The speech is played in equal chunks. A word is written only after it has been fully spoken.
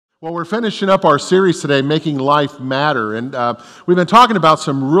Well, we're finishing up our series today, Making Life Matter, and we've been talking about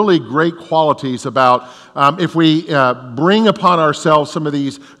some really great qualities about if we bring upon ourselves some of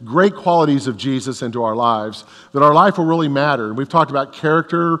these great qualities of Jesus into our lives, that our life will really matter. And we've talked about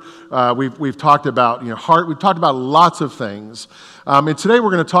character, we've talked about heart, we've talked about lots of things. And today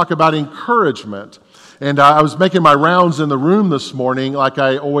we're going to talk about encouragement. And I was making my rounds in the room this morning, like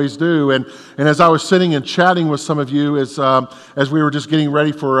I always do. And as I was sitting and chatting with some of you as we were just getting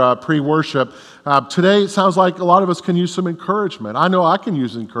ready for pre-worship, today it sounds like a lot of us can use some encouragement. I know I can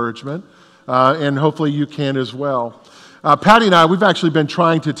use encouragement, and hopefully you can as well. Patty and I, we've actually been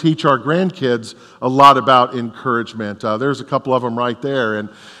trying to teach our grandkids a lot about encouragement. There's a couple of them right there.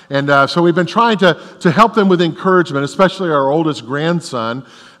 And so we've been trying to help them with encouragement, especially our oldest grandson.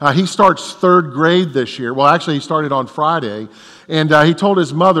 He starts third grade this year. Well, actually, he started on Friday. And he told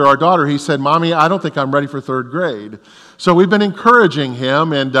his mother, our daughter, he said, "Mommy, I don't think I'm ready for third grade." So we've been encouraging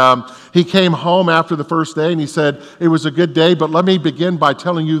him. And he came home after the first day and he said, "It was a good day, but let me begin by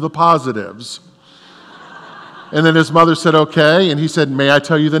telling you the positives." And then his mother said, "Okay." And he said, "May I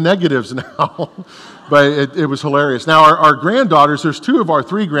tell you the negatives now?" But it was hilarious. Now, our granddaughters, there's two of our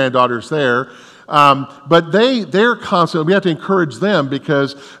three granddaughters there. But they're constantly, we have to encourage them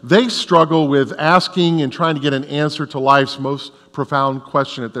because they struggle with asking and trying to get an answer to life's most profound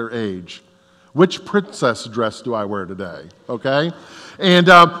question at their age. Which princess dress do I wear today? Okay? And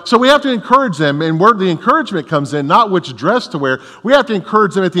so we have to encourage them, and where the encouragement comes in, not which dress to wear, we have to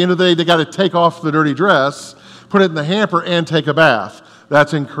encourage them at the end of the day, they got to take off the dirty dress, put it in the hamper, and take a bath.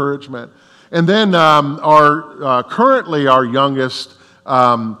 That's encouragement. And then currently our youngest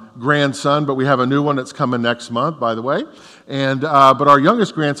grandson, but we have a new one that's coming next month, by the way. And but our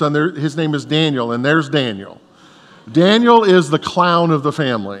youngest grandson, his name is Daniel, and there's Daniel. Daniel is the clown of the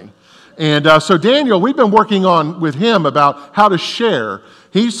family. And so Daniel, we've been working on with him about how to share.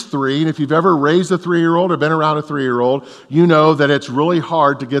 He's 3, and if you've ever raised a 3-year-old or been around a 3-year-old, you know that it's really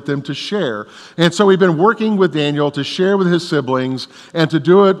hard to get them to share. And so we've been working with Daniel to share with his siblings and to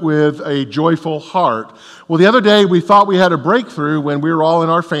do it with a joyful heart. Well, the other day we thought we had a breakthrough when we were all in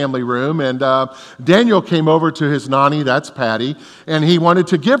our family room, and Daniel came over to his nanny, that's Patty, and he wanted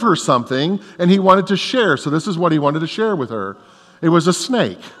to give her something, and he wanted to share. So this is what he wanted to share with her. It was a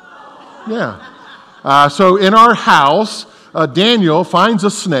snake. Yeah. So in our house, Daniel finds a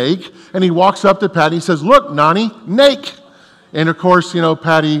snake, and he walks up to Patty and he says, "Look, Nani, snake." And of course,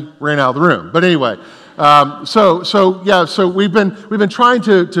 Patty ran out of the room. But anyway, so we've been trying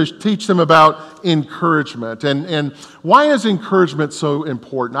to teach them about encouragement. And why is encouragement so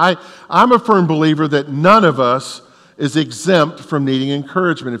important? I'm a firm believer that none of us is exempt from needing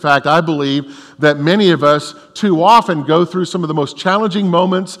encouragement. In fact, I believe that many of us too often go through some of the most challenging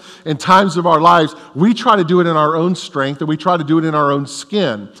moments and times of our lives. We try to do it in our own strength, and we try to do it in our own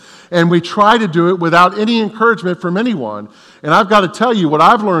skin. And we try to do it without any encouragement from anyone. And I've got to tell you, what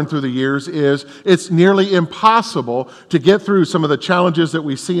I've learned through the years is it's nearly impossible to get through some of the challenges that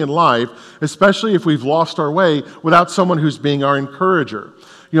we see in life, especially if we've lost our way, without someone who's being our encourager.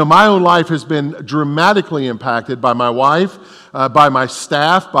 My own life has been dramatically impacted by my wife, by my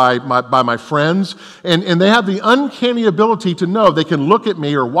staff, by my friends, and they have the uncanny ability to know they can look at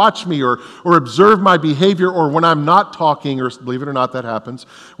me or watch me or observe my behavior, or when I'm not talking, or believe it or not, that happens.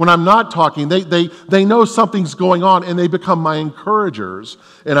 When I'm not talking, they know something's going on, and they become my encouragers,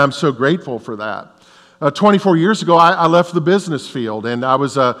 and I'm so grateful for that. 24 years ago, I left the business field, and I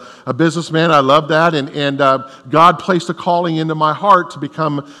was a businessman. I loved that, and God placed a calling into my heart to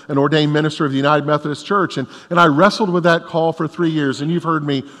become an ordained minister of the United Methodist Church, and I wrestled with that call for 3 years, and you've heard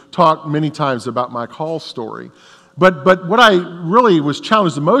me talk many times about my call story. But what I really was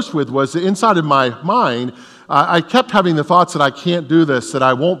challenged the most with was that inside of my mind, I kept having the thoughts that I can't do this, that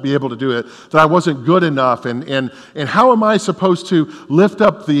I won't be able to do it, that I wasn't good enough, and how am I supposed to lift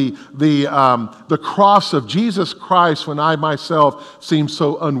up the cross of Jesus Christ when I myself seem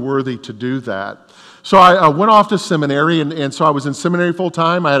so unworthy to do that? So I went off to seminary, and so I was in seminary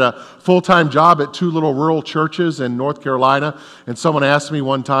full-time. I had a full-time job at 2 little rural churches in North Carolina, and someone asked me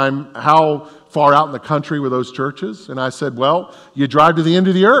one time, how far out in the country were those churches? And I said, well, you drive to the end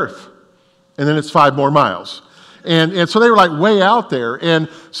of the earth, and then it's 5 more miles. And so they were like way out there. And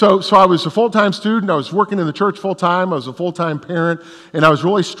so I was a full-time student. I was working in the church full-time. I was a full-time parent. And I was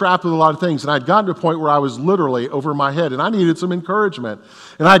really strapped with a lot of things. And I'd gotten to a point where I was literally over my head. And I needed some encouragement.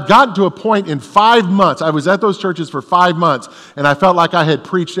 And I'd gotten to a point in 5 months. I was at those churches for 5 months. And I felt like I had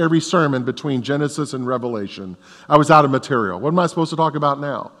preached every sermon between Genesis and Revelation. I was out of material. What am I supposed to talk about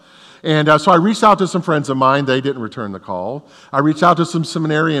now? And so I reached out to some friends of mine. They didn't return the call. I reached out to some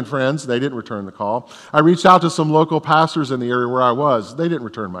seminarian friends. They didn't return the call. I reached out to some local pastors in the area where I was. They didn't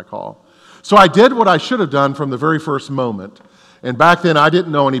return my call. So I did what I should have done from the very first moment. And back then, I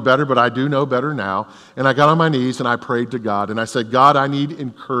didn't know any better, but I do know better now. And I got on my knees and I prayed to God. And I said, God, I need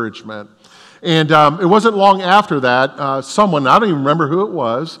encouragement. And it wasn't long after that, someone, I don't even remember who it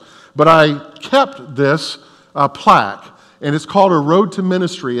was, but I kept this plaque. And it's called A Road to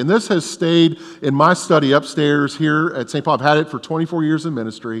Ministry. And this has stayed in my study upstairs here at St. Paul. I've had it for 24 years in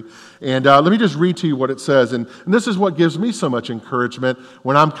ministry. And let me just read to you what it says. And this is what gives me so much encouragement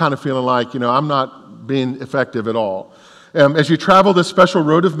when I'm kind of feeling like, I'm not being effective at all. As you travel this special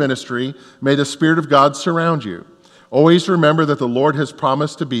road of ministry, may the Spirit of God surround you. Always remember that the Lord has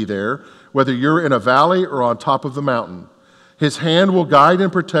promised to be there, whether you're in a valley or on top of the mountain. His hand will guide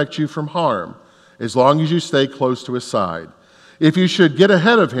and protect you from harm, as long as you stay close to his side. If you should get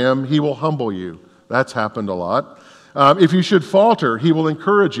ahead of him, he will humble you. That's happened a lot. If you should falter, he will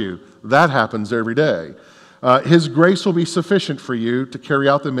encourage you. That happens every day. His grace will be sufficient for you to carry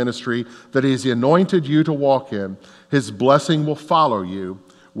out the ministry that he's anointed you to walk in. His blessing will follow you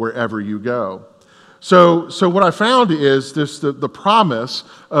wherever you go. So what I found is the promise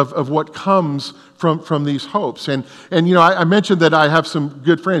of what comes from these hopes. And I mentioned that I have some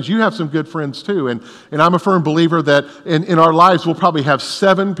good friends. You have some good friends too. And I'm a firm believer that in our lives we'll probably have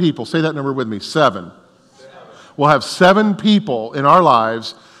 7 people. Say that number with me, 7. We'll have 7 people in our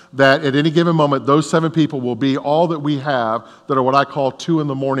lives that at any given moment, those 7 people will be all that we have that are what I call 2 in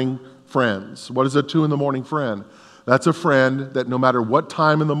the morning friends. What is a 2 in the morning friend? That's a friend that no matter what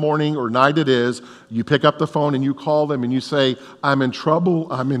time in the morning or night it is, you pick up the phone and you call them and you say, I'm in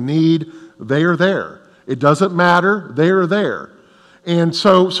trouble, I'm in need. They are there. It doesn't matter, they are there. And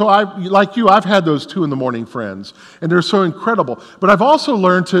so I, like you, I've had those 2 in the morning friends, and they're so incredible. But I've also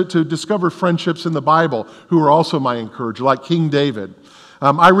learned to discover friendships in the Bible who are also my encourager, like King David.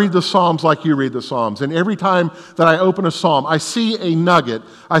 I read the Psalms like you read the Psalms, and every time that I open a Psalm, I see a nugget,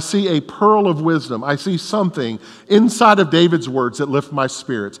 I see a pearl of wisdom, I see something inside of David's words that lift my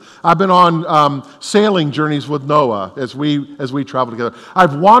spirits. I've been on sailing journeys with Noah as we travel together.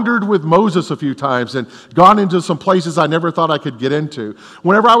 I've wandered with Moses a few times and gone into some places I never thought I could get into.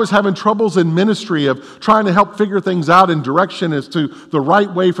 Whenever I was having troubles in ministry of trying to help figure things out in direction as to the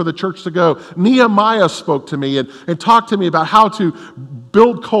right way for the church to go, Nehemiah spoke to me and talked to me about how to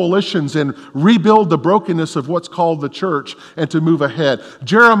build coalitions and rebuild the brokenness of what's called the church and to move ahead.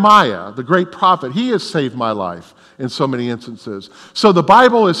 Jeremiah, the great prophet, he has saved my life in so many instances. So the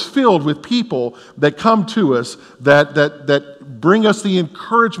Bible is filled with people that come to us that bring us the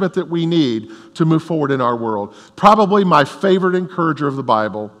encouragement that we need to move forward in our world. Probably my favorite encourager of the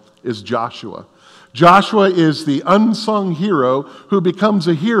Bible is Joshua. Joshua is the unsung hero who becomes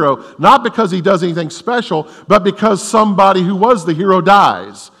a hero, not because he does anything special, but because somebody who was the hero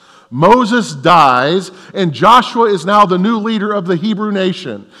dies. Moses dies, and Joshua is now the new leader of the Hebrew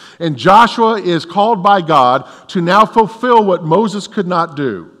nation. And Joshua is called by God to now fulfill what Moses could not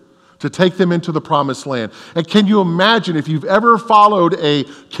do, to take them into the promised land. And can you imagine if you've ever followed a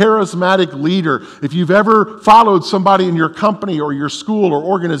charismatic leader, if you've ever followed somebody in your company or your school or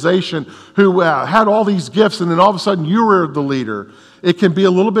organization who had all these gifts and then all of a sudden you were the leader, it can be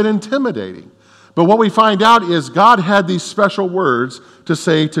a little bit intimidating. But what we find out is God had these special words to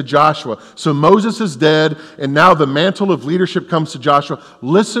say to Joshua. So Moses is dead, and now the mantle of leadership comes to Joshua.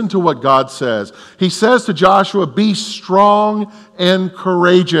 Listen to what God says. He says to Joshua, be strong and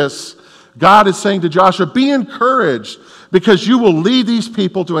courageous. God is saying to Joshua, be encouraged, because you will lead these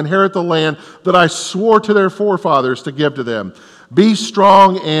people to inherit the land that I swore to their forefathers to give to them. Be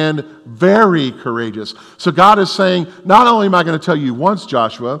strong and very courageous. So God is saying, not only am I going to tell you once,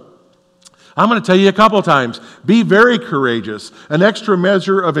 Joshua, I'm going to tell you a couple of times, be very courageous, an extra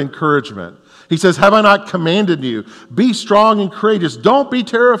measure of encouragement. He says, have I not commanded you? Be strong and courageous. Don't be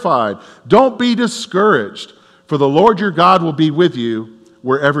terrified. Don't be discouraged, for the Lord your God will be with you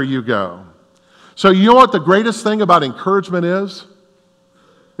wherever you go. So you know what the greatest thing about encouragement is?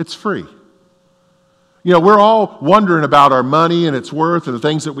 It's free. You know, we're all wondering about our money and its worth and the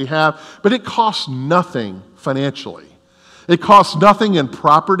things that we have, but it costs nothing financially. It costs nothing in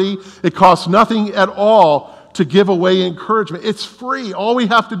property. It costs nothing at all to give away encouragement. It's free. All we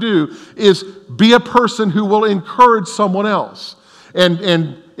have to do is be a person who will encourage someone else.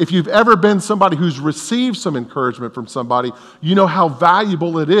 And if you've ever been somebody who's received some encouragement from somebody, you know how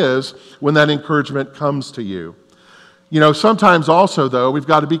valuable it is when that encouragement comes to you. You know, sometimes also, though, we've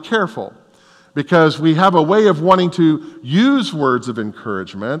got to be careful because we have a way of wanting to use words of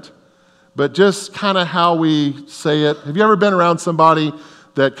encouragement, but just kind of how we say it. Have you ever been around somebody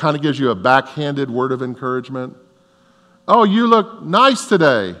that kind of gives you a backhanded word of encouragement? Oh, you look nice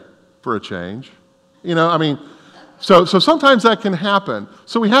today, for a change. So sometimes that can happen.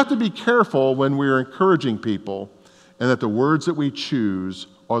 So we have to be careful when we're encouraging people and that the words that we choose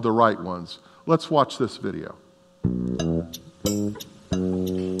are the right ones. Let's watch this video.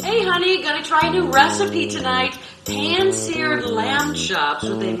 Hey honey, gonna try a new recipe tonight. Pan-seared lamb chops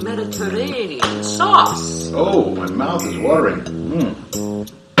with a Mediterranean sauce. Oh, my mouth is watering.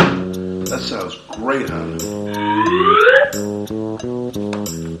 That sounds great, hon.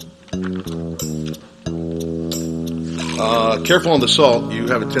 Careful on the salt. You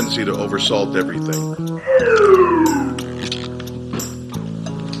have a tendency to oversalt everything.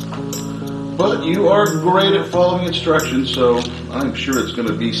 But you are great at following instructions, so I'm sure it's going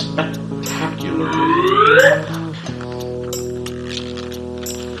to be spectacular.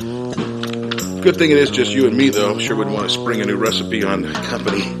 Good thing it is just you and me, though. I'm sure we'd want to spring a new recipe on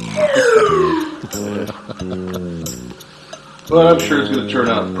company. But I'm sure it's going to turn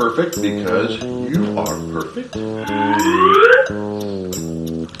out perfect because you are perfect.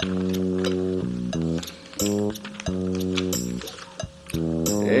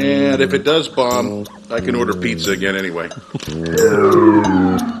 And if it does bomb, I can order pizza again anyway.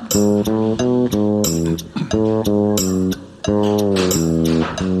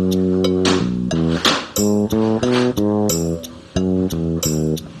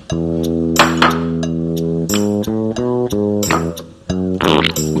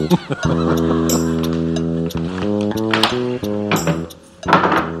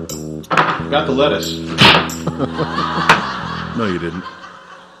 Got the lettuce. No, you didn't.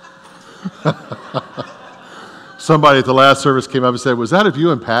 Somebody at the last service came up and said, "Was that of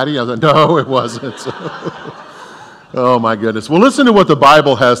you and Patty?" I was like, "No, it wasn't." Oh, my goodness. Well, listen to what the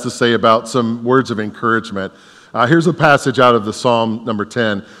Bible has to say about some words of encouragement. Here's a passage out of the Psalm number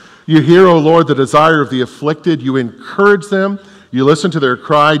 10. You hear, O Lord, the desire of the afflicted. You encourage them. You listen to their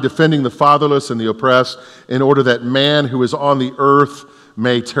cry, defending the fatherless and the oppressed, in order that man who is on the earth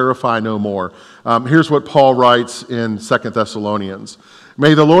may terrify no more. Here's what Paul writes in 2 Thessalonians.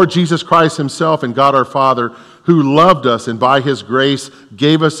 May the Lord Jesus Christ himself and God our Father, who loved us and by his grace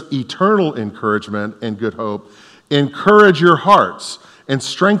gave us eternal encouragement and good hope, encourage your hearts and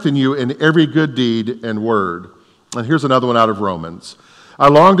strengthen you in every good deed and word. And here's another one out of Romans. I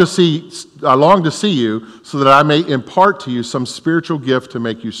long to see you so that I may impart to you some spiritual gift to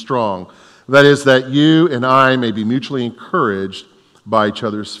make you strong. That is, that you and I may be mutually encouraged by each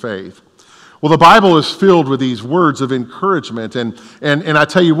other's faith. Well, the Bible is filled with these words of encouragement, and I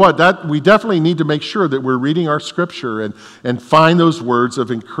tell you what, that we definitely need to make sure that we're reading our Scripture and find those words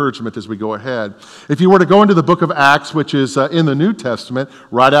of encouragement as we go ahead. If you were to go into the book of Acts, which is in the New Testament,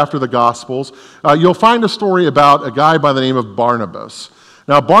 right after the Gospels, you'll find a story about a guy by the name of Barnabas.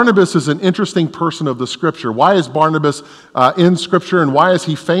 Now, Barnabas is an interesting person of the Scripture. Why is Barnabas in Scripture, and why is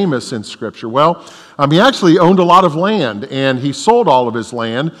he famous in Scripture? Well, he actually owned a lot of land, and he sold all of his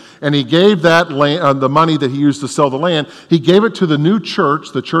land, and he gave that land, the money that he used to sell the land, he gave it to the new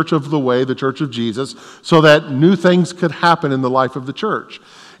church, the Church of the Way, the Church of Jesus, so that new things could happen in the life of the church.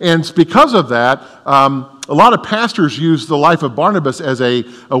 And because of that, a lot of pastors use the life of Barnabas as a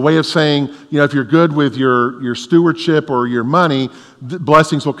way of saying, if you're good with your stewardship or your money,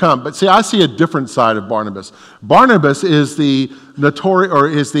 blessings will come. But see, I see a different side of Barnabas. Barnabas is the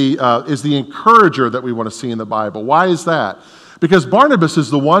encourager that we want to see in the Bible. Why is that? Because Barnabas is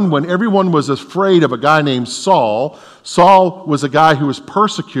the one when everyone was afraid of a guy named Saul. Saul was a guy who was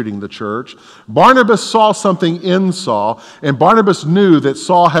persecuting the church. Barnabas saw something in Saul, and Barnabas knew that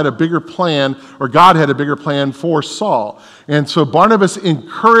Saul had a bigger plan, or God had a bigger plan for Saul. And so Barnabas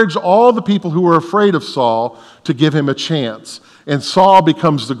encouraged all the people who were afraid of Saul to give him a chance. And Saul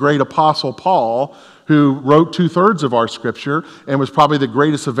becomes the great apostle Paul, who wrote 2/3 of our Scripture and was probably the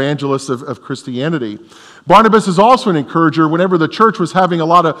greatest evangelist of Christianity. Barnabas is also an encourager whenever the church was having a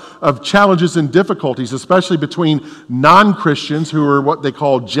lot of challenges and difficulties, especially between non-Christians who were what they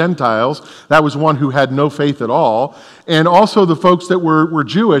called Gentiles. That was one who had no faith at all. And also the folks that were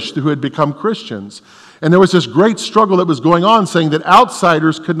Jewish who had become Christians. And there was this great struggle that was going on saying that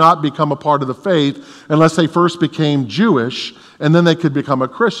outsiders could not become a part of the faith unless they first became Jewish and then they could become a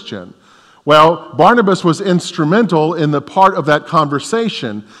Christian. Well, Barnabas was instrumental in the part of that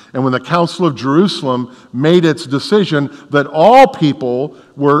conversation. And when the Council of Jerusalem made its decision that all people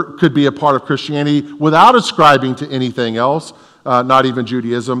could be a part of Christianity without ascribing to anything else, not even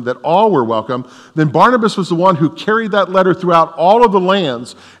Judaism, that all were welcome, then Barnabas was the one who carried that letter throughout all of the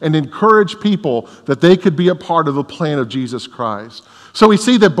lands and encouraged people that they could be a part of the plan of Jesus Christ. So we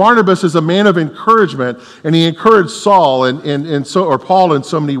see that Barnabas is a man of encouragement, and he encouraged Paul in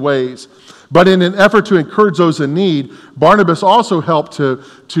so many ways. But in an effort to encourage those in need, Barnabas also helped to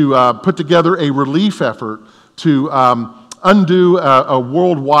put together a relief effort to undo a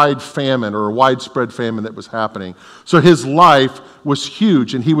worldwide famine or a widespread famine that was happening. So his life was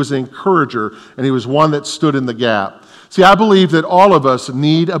huge, and he was an encourager, and he was one that stood in the gap. See, I believe that all of us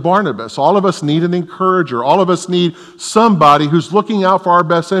need a Barnabas. All of us need an encourager. All of us need somebody who's looking out for our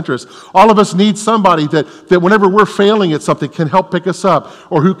best interests. All of us need somebody that whenever we're failing at something can help pick us up,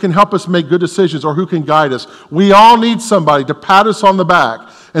 or who can help us make good decisions, or who can guide us. We all need somebody to pat us on the back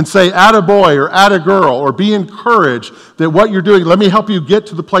and say, atta boy or atta girl, or be encouraged that what you're doing, let me help you get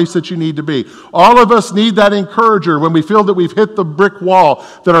to the place that you need to be. All of us need that encourager when we feel that we've hit the brick wall,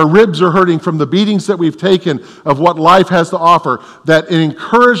 that our ribs are hurting from the beatings that we've taken of what life has to offer, that an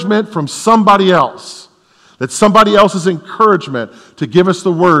encouragement from somebody else, that somebody else's encouragement to give us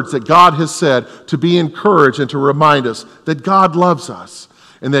the words that God has said, to be encouraged and to remind us that God loves us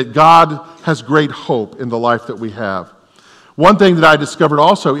and that God has great hope in the life that we have. One thing that I discovered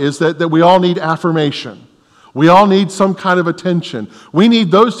also is that we all need affirmation. We all need some kind of attention. We need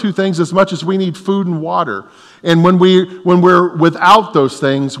those two things as much as we need food and water. And when we're without those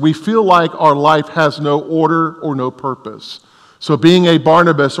things, we feel like our life has no order or no purpose. So being a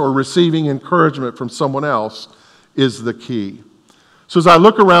Barnabas or receiving encouragement from someone else is the key. So as I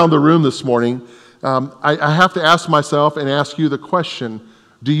look around the room this morning, I have to ask myself and ask you the question,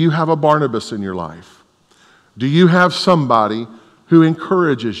 do you have a Barnabas in your life? Do you have somebody who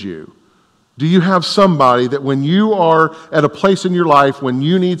encourages you? Do you have somebody that when you are at a place in your life when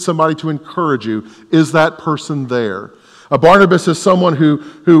you need somebody to encourage you, is that person there? A Barnabas is someone who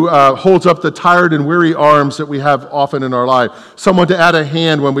holds up the tired and weary arms that we have often in our life. Someone to add a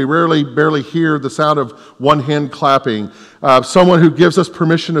hand when we barely hear the sound of one hand clapping. Someone who gives us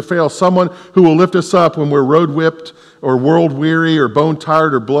permission to fail. Someone who will lift us up when we're road whipped or world weary or bone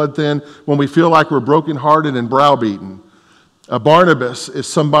tired or blood thin, when we feel like we're brokenhearted and browbeaten. A Barnabas is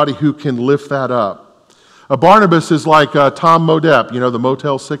somebody who can lift that up. A Barnabas is like Tom Modep, the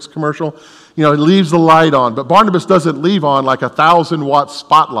Motel 6 commercial. He leaves the light on, but Barnabas doesn't leave on like a 1,000-watt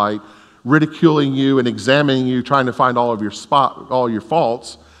spotlight ridiculing you and examining you, trying to find all your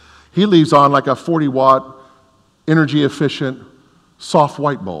faults. He leaves on like a 40-watt, energy-efficient, soft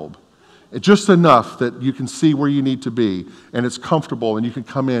white bulb. It's just enough that you can see where you need to be, and it's comfortable, and you can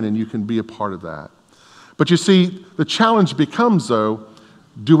come in and you can be a part of that. But you see, the challenge becomes, though,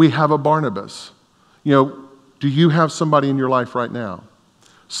 do we have a Barnabas? Do you have somebody in your life right now?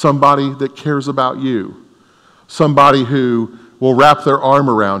 Somebody that cares about you. Somebody who will wrap their arm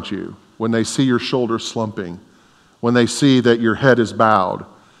around you when they see your shoulders slumping, when they see that your head is bowed,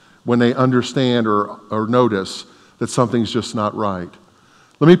 when they understand or notice that something's just not right.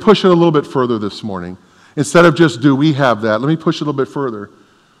 Let me push it a little bit further this morning. Instead of just, do we have that? Let me push it a little bit further.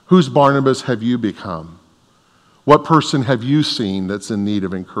 Whose Barnabas have you become? What person have you seen that's in need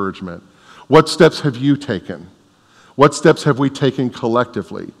of encouragement? What steps have you taken? What steps have we taken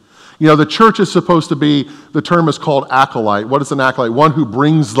collectively? The church is supposed to be, the term is called acolyte. What is an acolyte? One who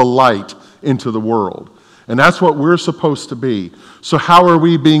brings the light into the world. And that's what we're supposed to be. So how are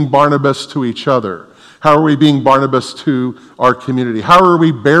we being Barnabas to each other? How are we being Barnabas to our community? How are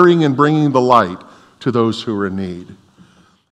we bearing and bringing the light to those who are in need?